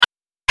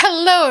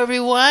Hello,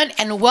 everyone,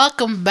 and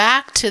welcome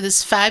back to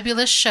this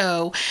fabulous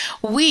show.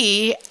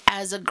 We,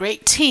 as a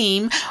great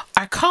team,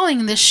 are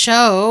calling this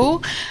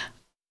show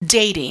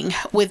Dating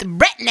with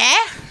Brittany.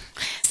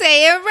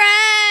 Say it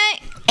right.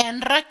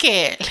 And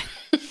Raquel.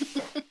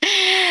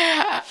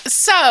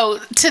 So,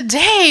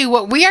 today,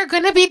 what we are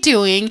going to be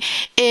doing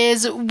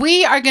is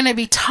we are going to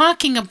be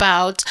talking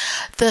about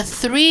the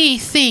 3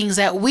 things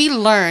that we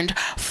learned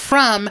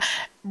from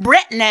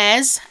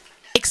Brittany's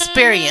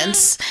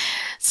experience.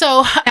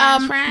 So,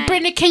 right.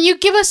 Brittany, can you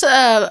give us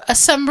a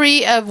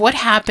summary of what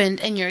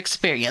happened in your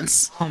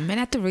experience? Oh man,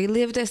 I have to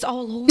relive this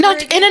all over. No,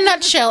 again. in a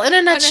nutshell.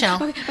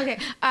 Okay.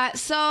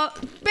 So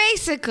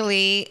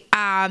basically,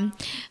 I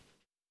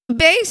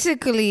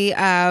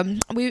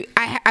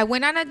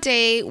went on a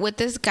date with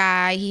this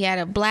guy. He had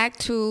a black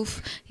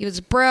tooth. He was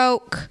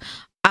broke.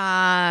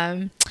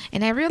 And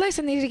I realized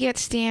I needed to get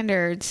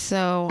Stendards.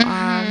 So,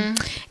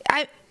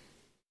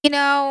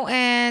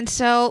 and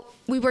so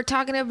we were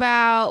talking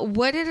about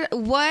what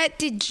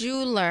did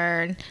you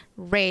learn,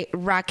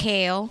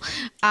 Raquel,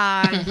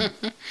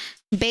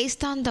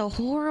 based on the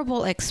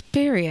horrible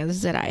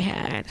experience that I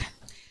had?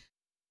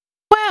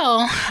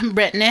 Well,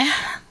 Brittany,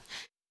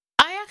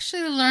 I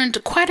actually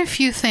learned quite a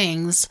few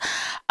things,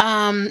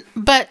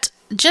 but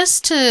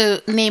just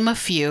to name a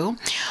few,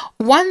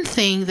 one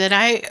thing that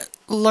I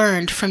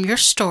learned from your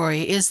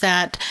story is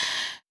that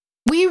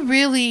we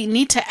really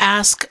need to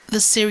ask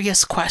the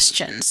serious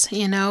questions.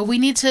 You know, we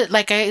need to,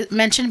 like I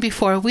mentioned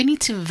before, we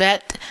need to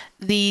vet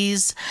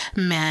these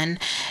men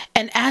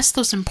and ask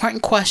those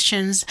important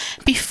questions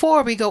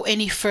before we go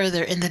any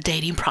further in the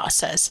dating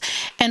process.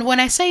 And when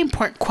I say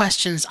important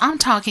questions, I'm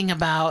talking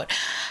about,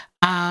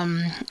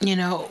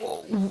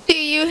 do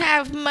you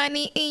have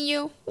money in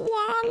your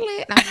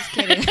wallet? I'm just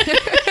kidding.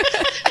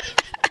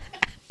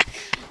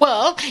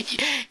 Well,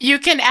 you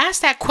can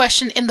ask that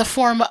question in the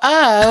form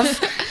of,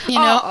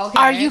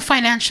 Are you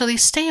financially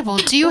stable?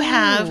 Do you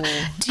have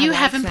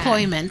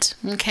employment?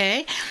 That.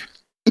 Okay.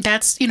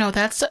 That's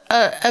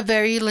a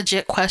very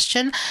legit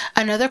question.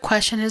 Another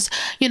question is,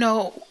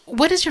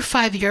 what is your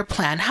 5-year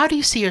plan? How do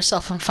you see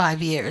yourself in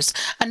 5 years?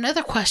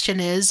 Another question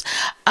is,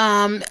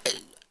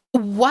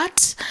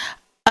 what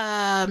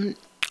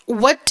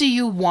do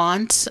you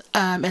want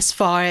as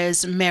far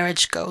as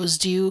marriage goes?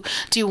 Do you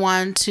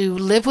want to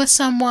live with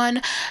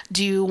someone?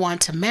 Do you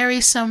want to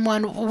marry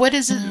someone? What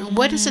is it?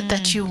 What is it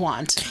that you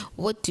want?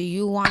 What do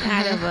you want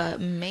out of a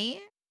man?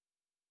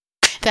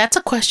 That's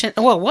a question.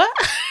 Well, what?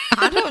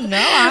 I don't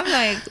know. I'm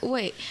like,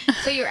 wait.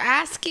 So you're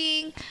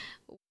asking,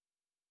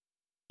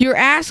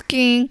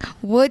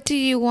 what do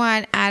you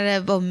want out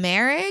of a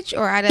marriage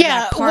or out of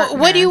a partner?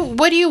 What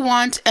do you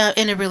want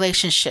in a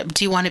relationship?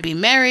 Do you want to be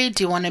married?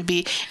 Do you want to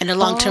be in a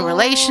long-term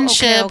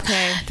relationship?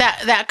 Okay.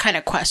 That kind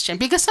of question.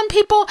 Because some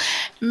people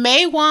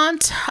may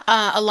want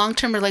a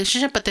long-term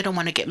relationship, but they don't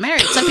want to get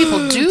married. Some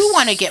people do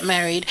want to get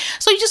married.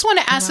 So you just want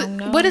to ask,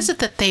 what is it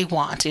that they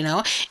want,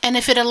 And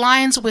if it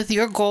aligns with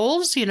your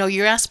goals,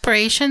 your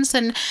aspirations,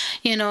 then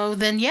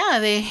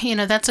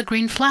that's a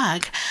green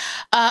flag.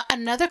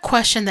 Another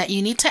question that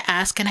you need to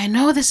ask, and I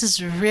know this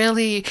is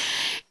really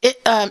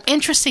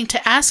interesting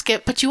to ask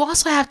it, but you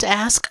also have to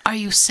ask, are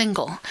you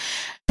single?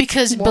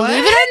 Because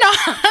believe it or not,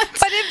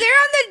 but if they're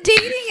on the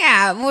dating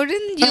app,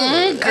 wouldn't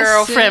you,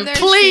 girlfriend,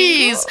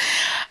 please? Single?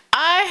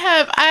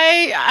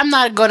 I'm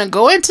not going to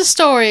go into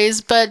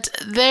stories, but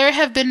there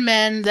have been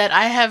men that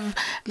I have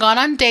gone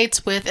on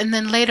dates with, and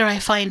then later I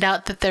find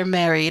out that they're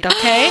married.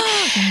 Okay,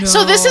 No.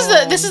 So this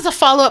is the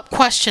follow-up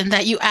question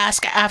that you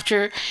ask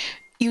after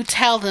you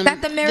tell them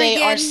that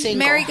they are single.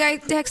 Married guy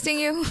texting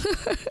you.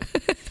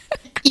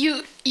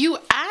 You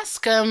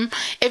ask them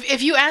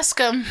if you ask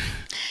them,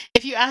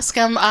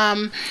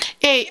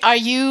 hey, are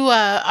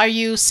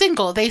you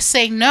single? They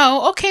say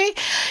no. Okay.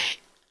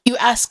 You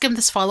ask them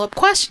this follow-up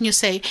question. You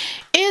say,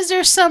 is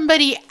there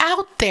somebody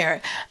out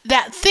there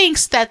that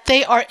thinks that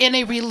they are in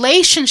a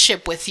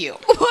relationship with you?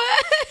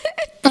 What?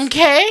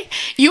 Okay?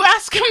 You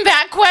ask him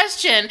that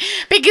question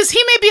because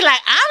he may be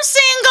like, I'm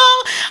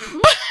single.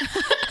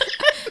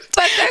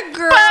 But the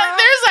girl. But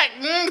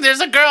there's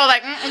a girl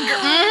like,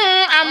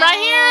 I'm right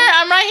here.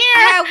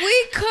 Have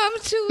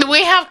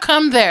we have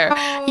come there.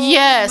 Oh,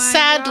 yes,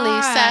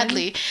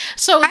 sadly.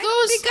 So I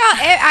don't think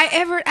I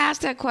ever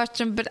asked that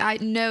question, but I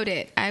note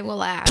it. I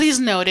will ask. Please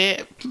note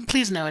it.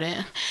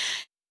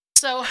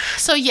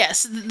 So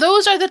yes,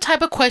 those are the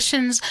type of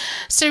questions,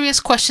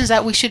 serious questions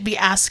that we should be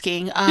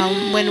asking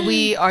when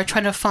we are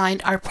trying to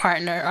find our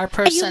partner, our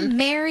person. Are you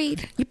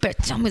married? You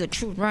better tell me the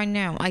truth right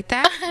now. Like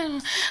that?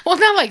 Well,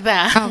 not like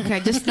that. Okay,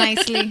 just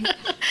nicely.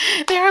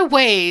 There are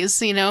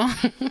ways,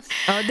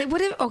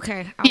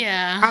 Okay.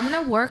 Yeah. I'm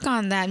gonna work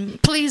on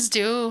that. Please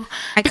do.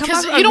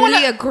 Because you don't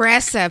really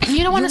aggressive.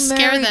 You don't want to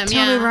scare them.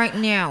 Tell me right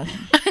now.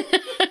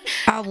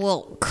 I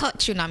will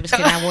cut you. No, I'm just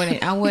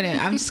kidding. I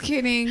wouldn't. I'm just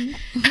kidding.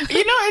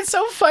 It's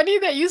so funny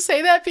that you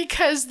say that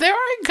because there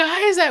are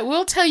guys that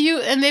will tell you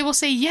and they will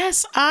say,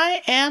 yes,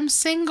 I am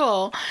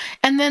single.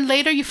 And then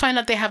later you find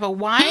out they have a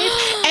wife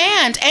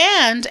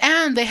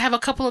and they have a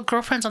couple of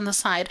girlfriends on the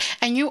side.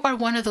 And you are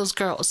one of those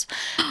girls.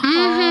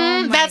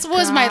 Oh my that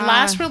was my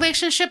last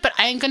relationship, but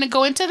I ain't gonna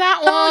go into that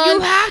one. Oh, you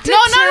have to. No,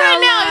 not right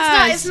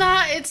now. It's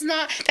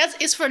not.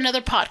 It's for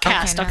another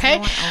podcast.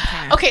 Okay.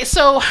 Okay.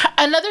 So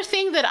another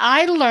thing that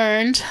I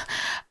learned,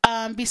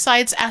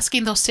 besides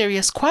asking those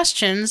serious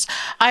questions,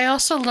 I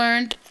also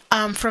learned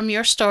from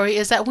your story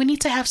is that we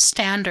need to have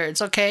standards,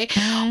 okay?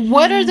 Mm-hmm.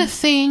 What are the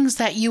things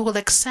that you will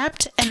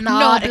accept and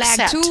not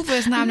accept? No Black Toof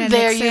is not an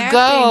there accepting. You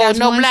go. That's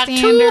no Black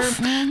standard. Toof.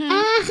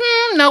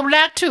 No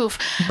Black Toof.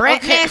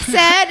 Brittany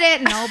said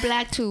it. No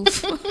Black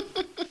Toof.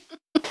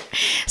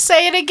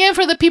 Say it again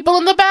for the people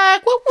in the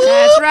back. Woo, woo.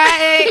 That's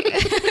right.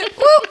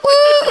 Woo,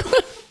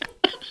 woo.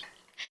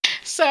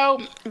 So,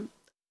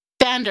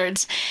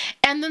 standards.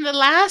 And then the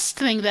last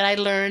thing that I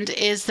learned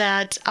is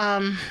that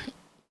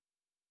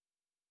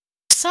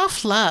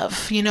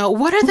self-love,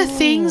 what are the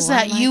things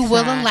that you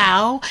will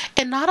allow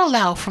and not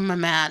allow from a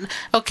man?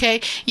 Okay,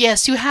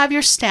 yes, you have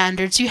your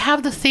standards, you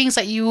have the things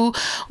that you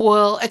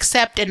will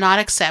accept and not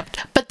accept,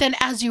 but then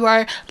as you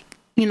are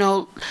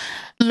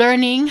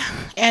learning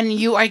and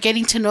you are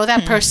getting to know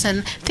that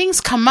person,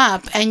 things come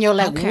up and you're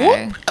like,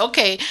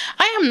 okay,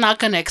 I am not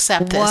going to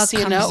accept this.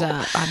 What comes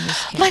up?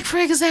 Like, for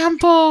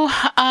example,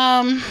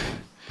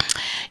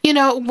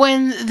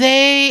 when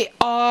they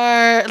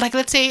are, like,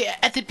 let's say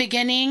at the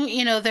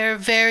beginning, they're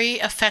very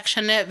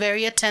affectionate,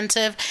 very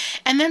attentive.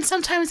 And then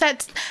sometimes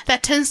that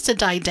tends to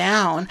die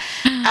down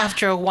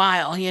after a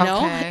while,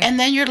 And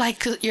then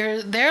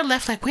they're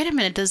left like, wait a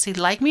minute, does he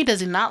like me? Does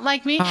he not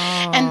like me?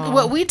 Oh. And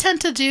what we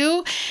tend to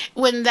do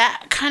when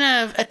that kind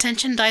of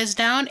attention dies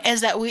down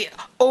is that we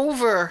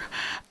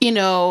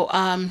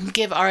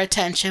give our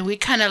attention. We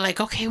kind of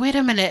like, okay, wait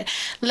a minute.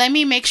 Let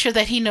me make sure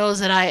that he knows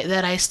that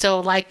I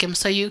still like him.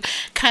 So you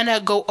kind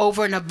of go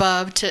over and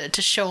above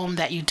to show him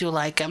that you do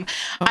like him.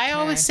 Okay. I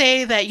always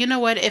say that, you know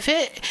what, if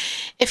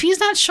he's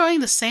not showing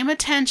the same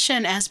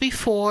attention as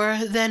before,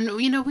 then,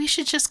 we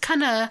should just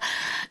kind of,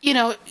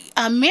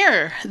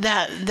 mirror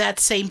that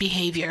same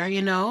behavior,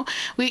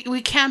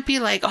 We can't be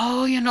like,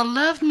 oh,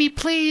 love me,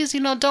 please,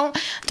 don't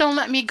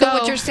let me go. So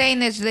what you're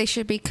saying is they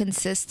should be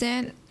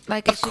consistent?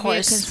 Like, it should be a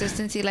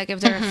consistency. Like, if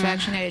they're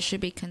affectionate, it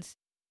should be consistent.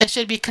 It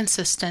should be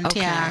consistent,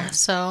 okay. Yeah.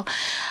 So,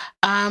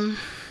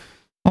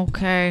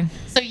 okay.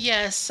 So,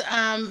 yes.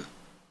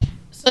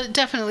 So,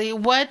 definitely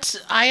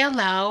what I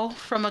allow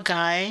from a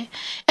guy,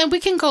 and we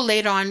can go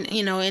later on,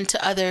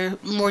 into other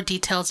more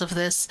details of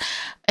this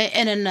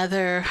in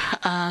another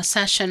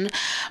session.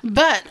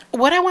 But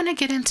what I want to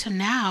get into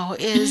now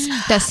is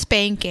the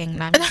spanking.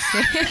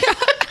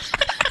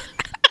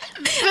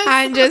 No,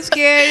 I'm just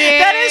kidding.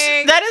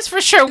 That is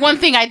for sure one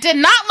thing I did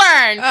not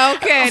learn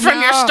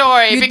from your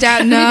story.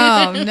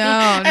 No.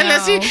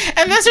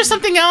 Unless there's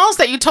something else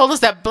that you told us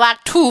that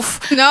Black Toof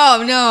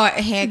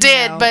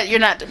did, but you're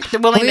not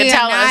willing to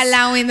tell us. We're not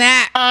allowing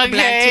that.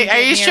 Okay. Are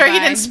you sure he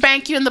didn't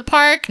spank you in the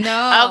park?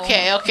 No.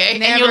 Okay.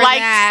 Never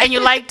and you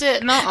liked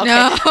it? No? Okay.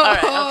 No. All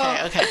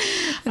right. Okay.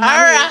 No,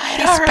 all right.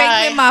 He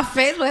spanked me in my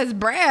face with his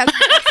breath.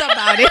 That's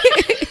about it.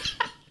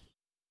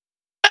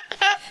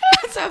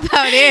 That's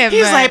about it.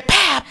 He's like,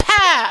 pa.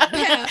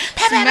 Yeah.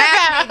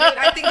 Smack me, dude.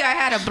 I think I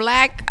had a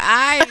black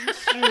eye and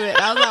shit.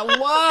 I was like,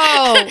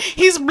 whoa.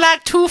 He's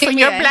Black Toof and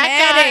you're black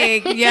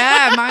headache. Eye.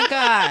 Yeah, my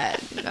God.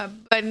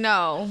 But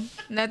no,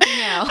 nothing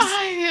else.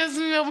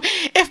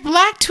 If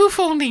Black Toof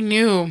only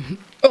knew.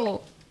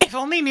 Oh. He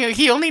only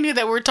knew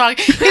that we're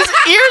talking. His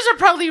ears are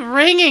probably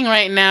ringing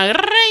right now.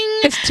 Ring.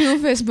 His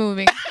tooth is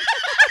moving.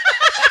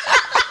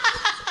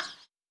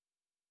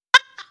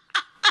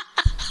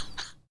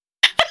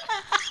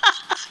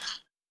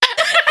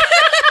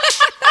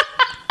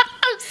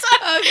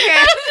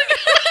 Okay.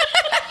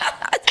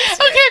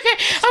 Okay.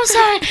 I'm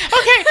sorry.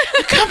 Okay.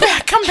 Come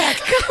back.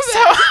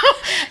 So,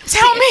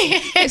 tell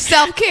me.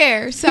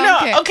 Self-care.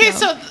 No. Okay.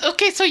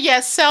 So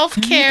yes,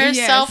 self-care,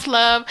 yes.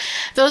 Self-love.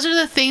 Those are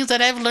the things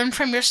that I've learned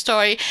from your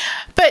story.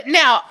 But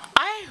now,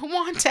 I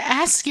want to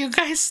ask you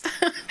guys.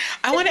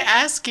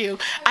 Okay.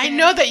 I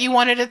know that you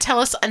wanted to tell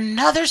us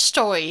another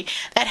story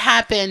that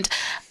happened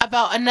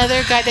about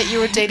another guy that you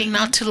were dating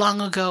not too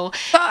long ago.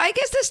 Well, I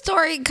guess the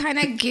story kind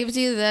of gives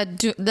you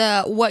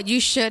the what you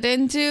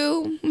shouldn't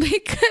do,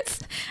 because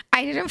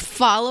I didn't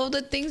follow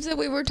the things that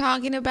we were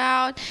talking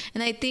about,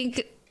 and I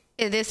think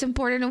it is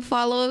important to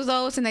follow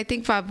those. And I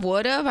think if I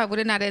would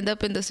not end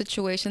up in the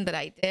situation that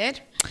I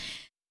did.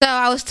 So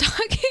I was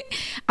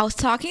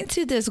talking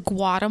to this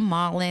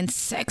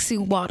sexy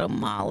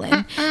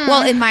Guatemalan.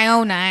 Well, in my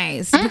own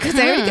eyes, because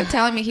everybody kept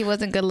telling me he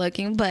wasn't good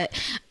looking, but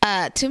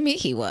to me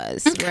he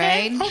was,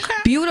 right? Okay.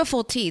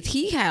 Beautiful teeth.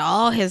 He had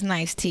all his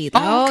nice teeth.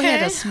 Okay. Oh, he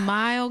had a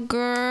smile,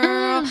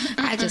 girl.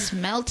 I just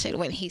melted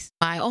when he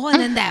smiled. Oh,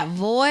 and then that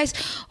voice.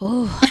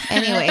 Oh,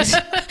 anyways.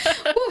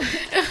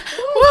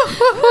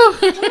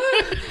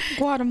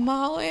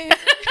 Guatemalan.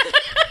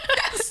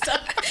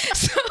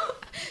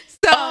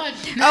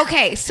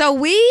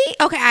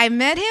 I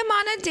met him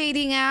on a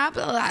dating app.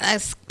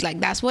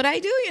 That's what I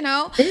do,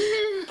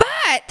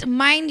 But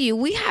mind you,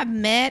 we have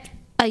met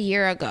a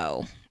year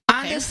ago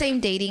on the same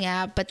dating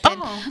app. But then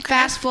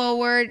fast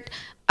forward,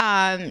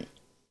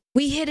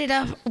 we hit it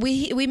up.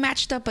 We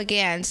matched up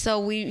again.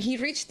 So he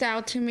reached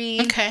out to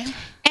me. Okay.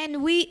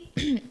 And we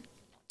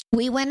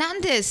went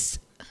on this.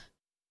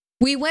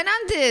 We went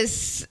on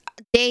this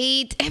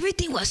date.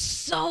 Everything was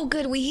so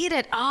good. We hit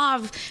it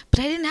off, but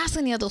I didn't ask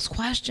any of those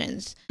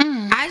questions.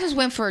 I just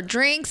went for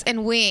drinks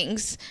and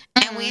wings,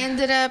 and we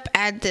ended up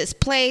at this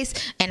place,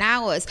 and I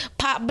was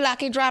pop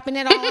blocking, dropping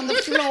it all on the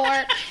floor,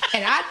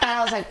 and I thought,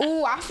 I was like,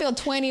 ooh, I feel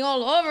 20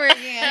 all over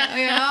again,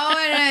 you know.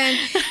 And then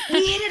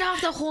we hit it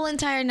off the whole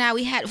entire night.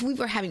 We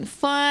were having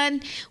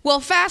fun. Well,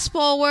 fast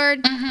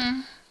forward,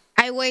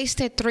 I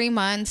wasted 3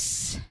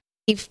 months.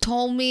 He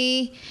told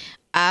me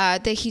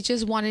that he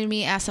just wanted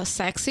me as a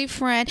sexy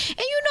friend. And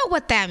you know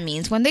what that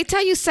means. When they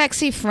tell you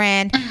sexy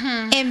friend,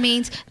 it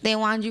means they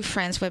want you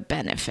friends with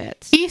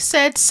benefits. He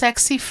said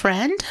sexy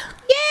friend?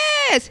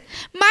 Yes.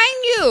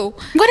 Mind you.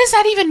 What does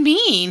that even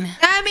mean?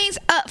 That means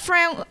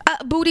friend,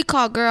 booty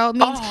call, girl. It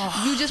means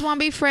you just want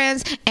to be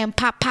friends and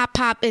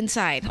pop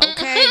inside.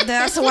 Okay?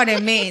 That's what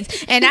it means.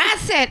 And I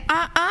said,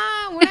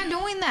 we're not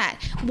doing that.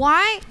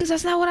 Why? Because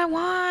that's not what I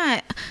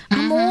want.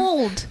 I'm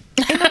old.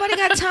 Ain't nobody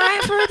got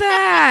time for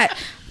that.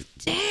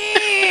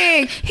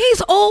 Dang,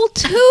 he's old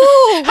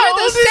too. We're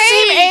the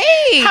same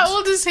age. How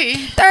old is he?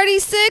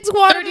 36,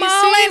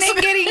 watermelon, and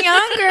getting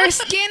younger.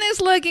 Skin is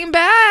looking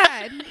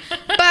bad.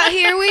 But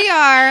here we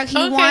are.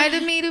 He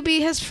wanted me to be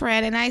his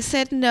friend, and I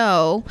said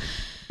no.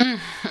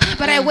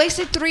 But I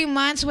wasted 3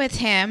 months with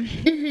him,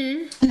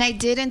 and I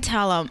didn't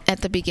tell him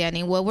at the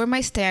beginning what were my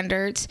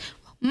standards.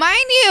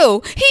 Mind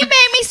you, he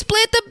made me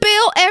split the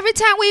bill every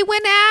time we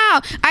went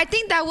out. I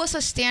think that was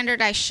a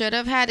standard I should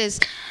have had, is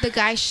the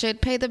guy should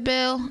pay the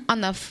bill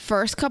on the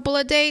first couple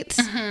of dates.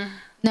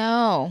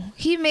 No,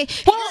 he made.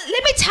 Well,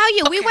 let me tell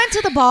you, we went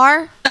to the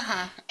bar,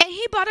 and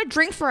he bought a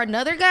drink for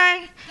another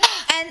guy.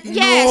 And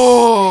yes,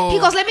 he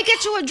goes, let me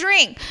get you a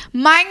drink.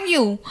 Mind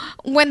you,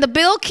 when the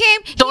bill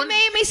came, he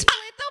made me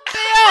split the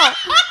bill.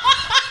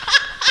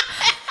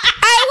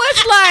 I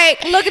was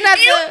like looking at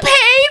You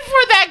paid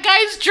for that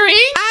guy's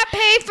drink? I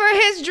paid for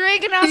his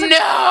drink, and I was like,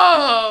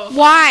 no.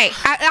 Why?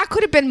 I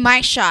could have been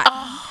my shot.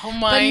 Oh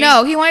my. But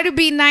no, he wanted to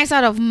be nice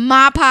out of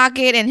my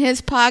pocket and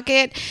his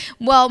pocket.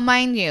 Well,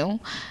 mind you,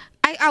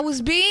 I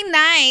was being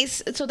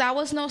nice, so that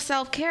was no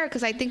self-care,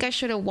 because I think I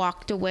should have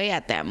walked away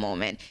at that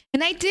moment,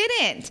 and I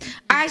didn't.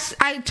 I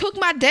took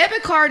my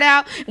debit card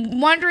out,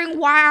 wondering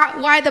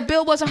why the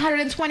bill was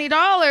 $120.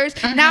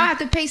 Now I have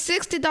to pay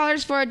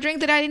 $60 for a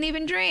drink that I didn't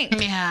even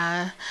drink.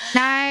 Yeah.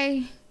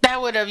 That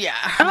would have, yeah.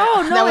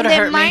 Oh, that no, and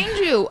then hurt mind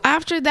me. you,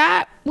 after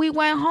that, we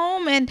went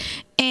home, and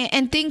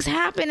things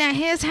happened at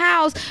his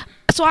house,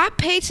 so I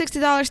paid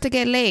 $60 to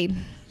get laid.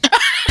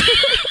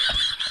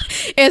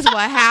 Is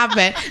what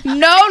happened.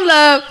 No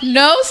love,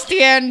 no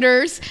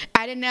standards.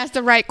 I didn't ask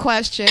the right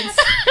questions.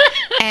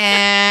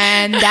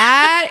 And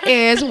that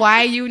is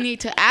why you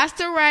need to ask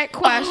the right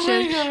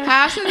questions,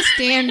 have some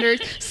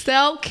standards,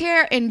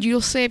 self-care, and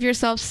you'll save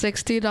yourself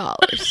 $60.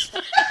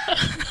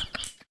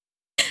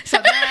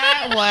 So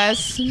that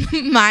was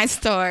my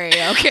story,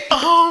 okay?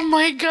 Oh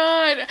my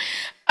God.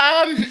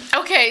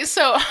 Okay,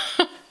 so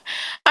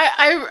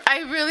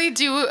I really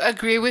do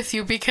agree with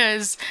you,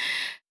 because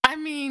I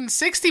mean,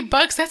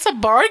 $60, that's a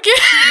bargain.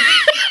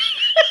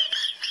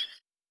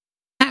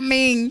 I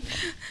mean, girl,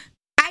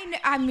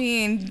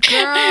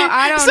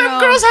 I don't know.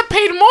 Some girls have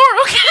paid more,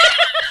 okay?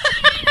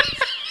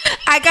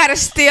 I got a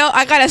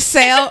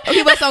sale.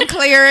 He was on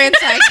clearance,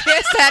 I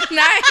guess, that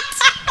night.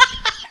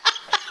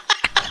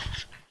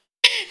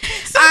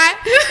 All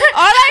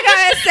I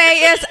gotta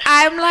say is,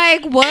 I'm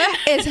like, what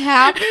is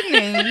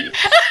happening?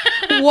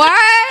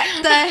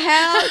 What the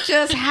hell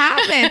just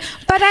happened?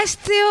 But I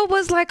still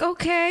was like,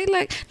 okay,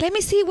 like, let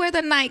me see where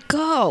the night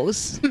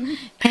goes.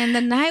 And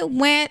the night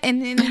went,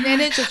 and then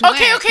it just went.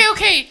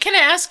 Okay. Can I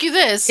ask you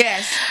this?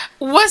 Yes.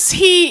 Was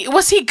he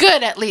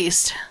good at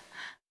least?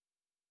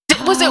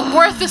 Was it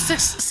worth the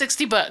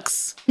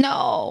 $60?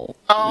 No.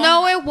 Oh.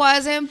 No, it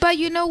wasn't. But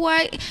you know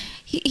what?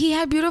 He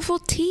had beautiful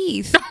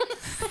teeth.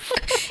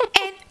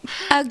 And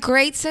a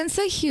great sense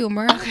of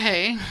humor.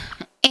 Okay.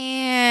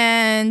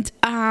 And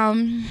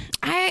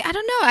I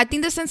don't know. I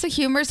think the sense of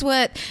humor is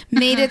what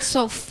made it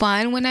so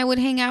fun when I would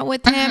hang out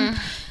with him.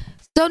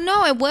 So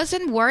no, it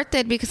wasn't worth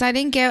it, because I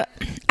didn't get.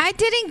 At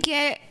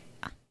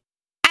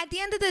the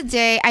end of the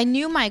day, I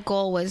knew my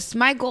goal is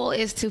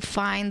to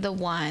find the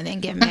one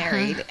and get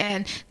married.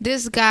 And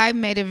this guy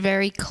made it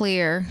very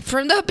clear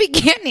from the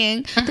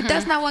beginning that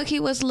that's not what he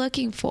was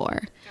looking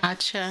for.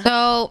 Gotcha.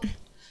 So,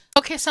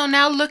 okay, so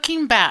now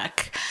looking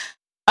back,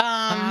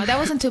 that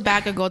wasn't too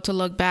bad ago to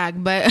look back,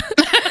 but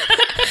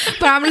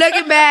but I'm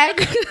looking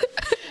back.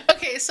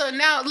 Okay, so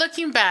now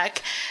looking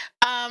back,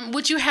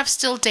 would you have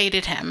still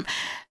dated him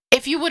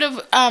if you would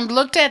have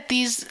looked at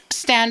these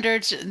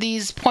standards,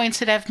 these points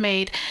that I've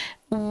made?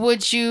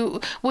 would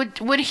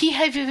he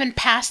have even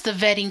passed the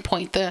vetting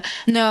point, the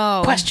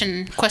No.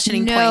 questioning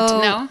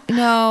point?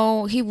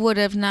 No, he would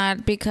have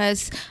not,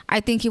 because I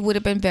think he would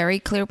have been very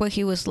clear what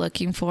he was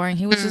looking for, and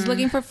he was just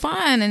looking for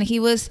fun, and he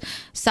was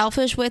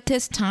selfish with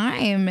his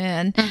time,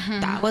 and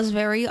that was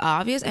very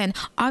obvious, and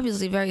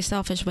obviously very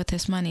selfish with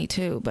his money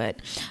too. But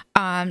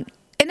and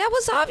that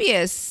was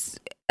obvious.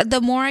 The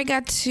more I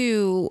got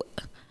to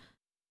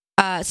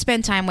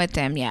spend time with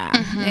him,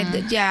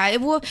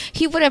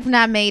 he would have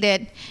not made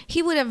it.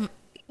 We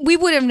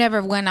would have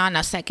never went on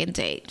a second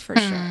date for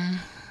sure.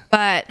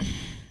 But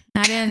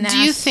I didn't ask.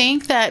 Do you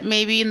think that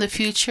maybe in the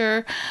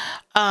future,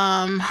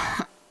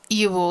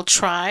 you will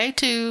try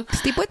to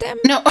sleep with him?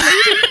 No,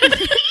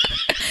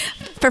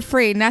 for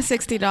free, not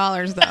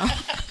 $60 though.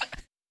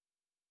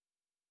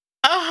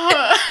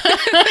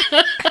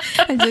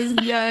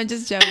 I'm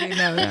just joking.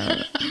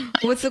 No.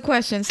 What's the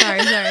question?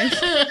 Sorry.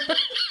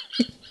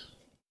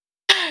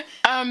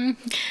 I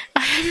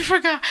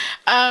forgot.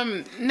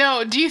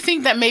 No, do you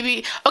think that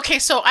maybe, okay,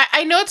 so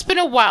I know it's been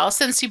a while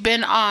since you've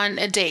been on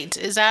a date.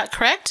 Is that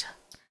correct?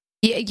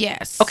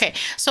 Yes. Okay,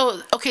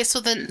 so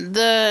then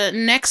the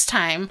next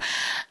time,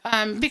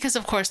 because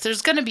of course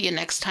there's going to be a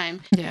next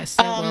time. Yes,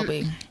 there will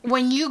be.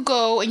 When you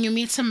go and you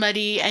meet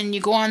somebody and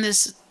you go on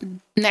this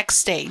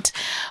next date,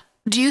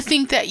 do you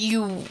think that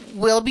you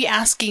will be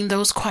asking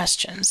those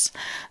questions,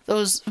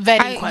 those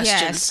vetting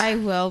questions? Yes, I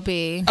will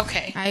be.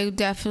 Okay. I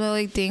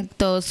definitely think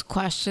those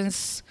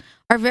questions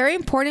are very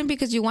important,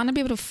 because you want to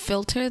be able to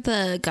filter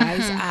the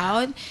guys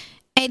out.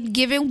 And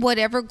given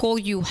whatever goal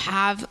you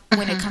have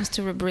when it comes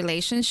to a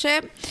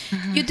relationship,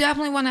 you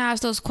definitely want to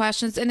ask those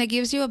questions, and it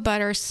gives you a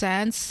better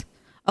sense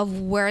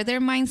of where their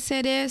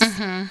mindset is.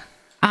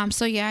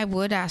 So yeah, I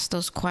would ask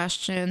those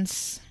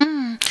questions.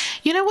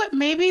 You know what?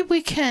 Maybe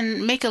we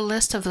can make a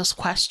list of those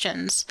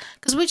questions,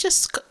 because we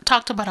just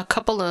talked about a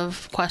couple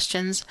of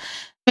questions.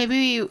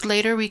 Maybe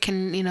later we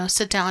can,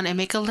 sit down and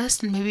make a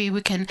list, and maybe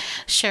we can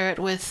share it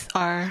with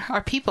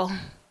our people.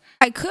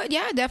 I could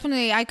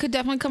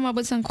definitely come up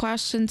with some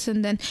questions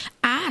and then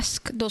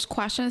ask those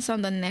questions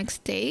on the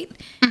next date,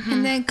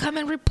 and then come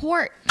and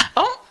report.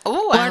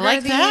 Oh, I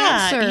like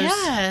that. Answers.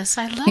 Yes,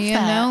 I love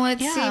that.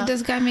 Let's see if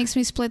this guy makes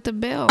me split the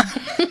bill.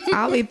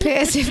 I'll be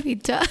pissed if he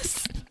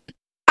does.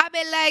 I'll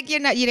be like, you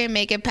didn't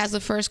make it past the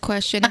first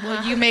question.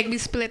 Will you make me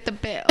split the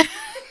bill?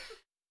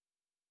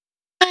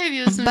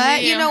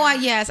 But you know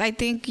what? Yes, I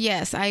think,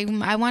 I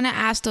want to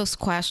ask those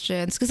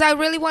questions, because I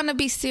really want to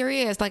be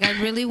serious. Like, I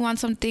really want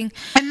something.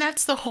 And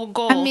that's the whole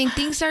goal. I mean,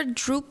 things are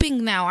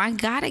drooping now. I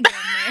gotta get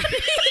married.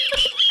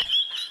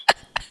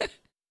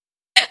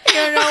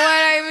 You know what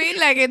I mean?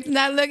 Like, it's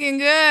not looking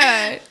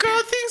good.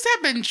 Girl, things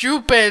have been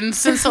drooping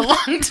since a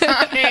long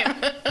time.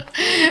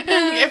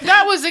 If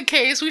that was the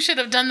case, we should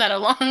have done that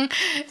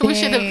we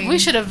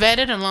should have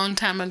vetted a long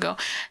time ago.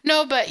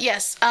 No, but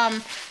yes.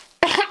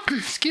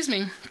 Excuse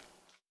me.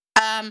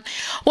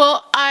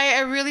 Well, I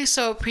really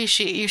so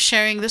appreciate you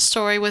sharing this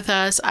story with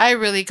us. I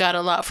really got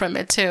a lot from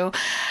it too.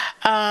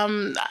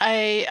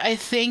 I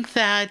think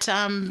that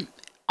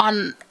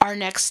on our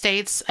next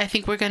dates, I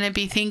think we're going to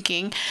be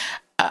thinking,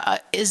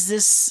 is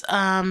this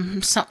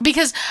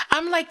because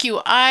I'm like you,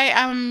 I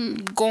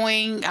am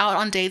going out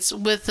on dates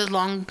with the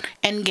long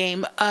end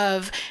game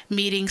of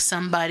meeting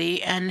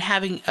somebody and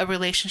having a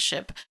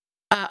relationship.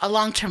 A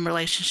long-term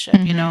relationship,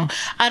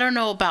 I don't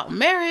know about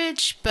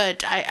marriage,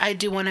 but I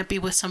do want to be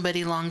with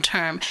somebody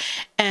long-term.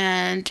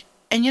 And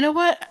you know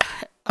what?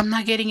 I'm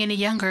not getting any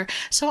younger,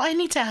 so I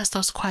need to ask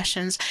those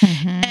questions.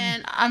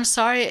 And I'm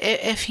sorry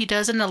if he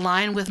doesn't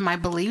align with my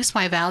beliefs,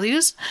 my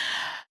values.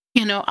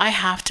 I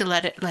have to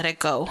let it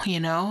go.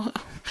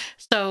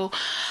 So,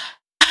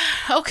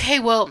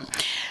 okay, well,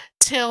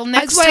 till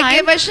next time. I just want to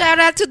give a shout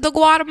out to the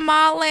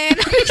Guatemalan.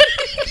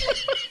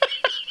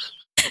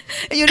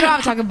 You know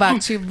I'm talking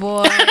about you,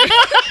 boy.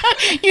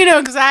 You know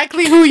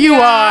exactly who you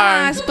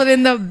are. Split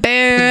in the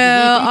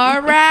barrel.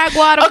 All right,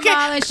 Guatemalan.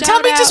 Okay,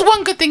 tell me just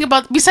one good thing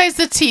besides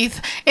the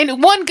teeth,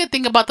 and one good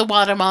thing about the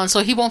Guatemalan,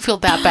 so he won't feel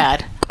that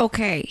bad.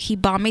 Okay, he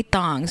bought me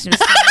thongs.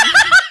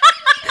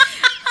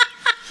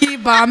 He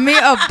bought me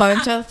a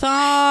bunch of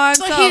thongs.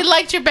 So he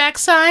liked your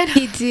backside?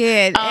 He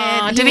did.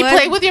 Did he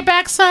play with your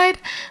backside?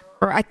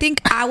 I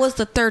think I was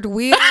the third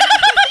wheel.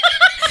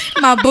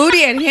 My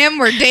booty and him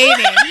were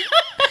dating.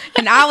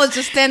 And I was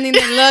just standing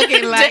there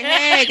looking like,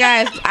 hey,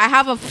 guys, I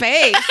have a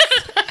face.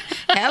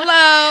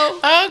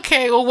 Hello.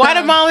 Okay. Well,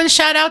 Guatemalan,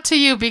 shout out to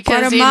you,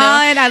 because,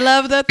 Guatemalan, I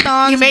love the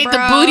thongs, you made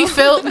the booty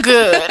feel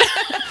good.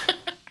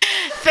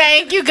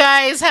 Thank you,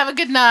 guys. Have a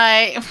good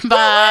night.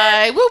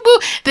 Bye. Woo woo.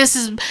 This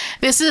is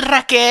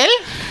Raquel.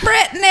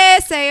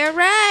 Brittany, say it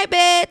right,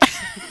 bitch.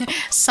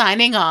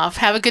 Signing off.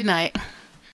 Have a good night.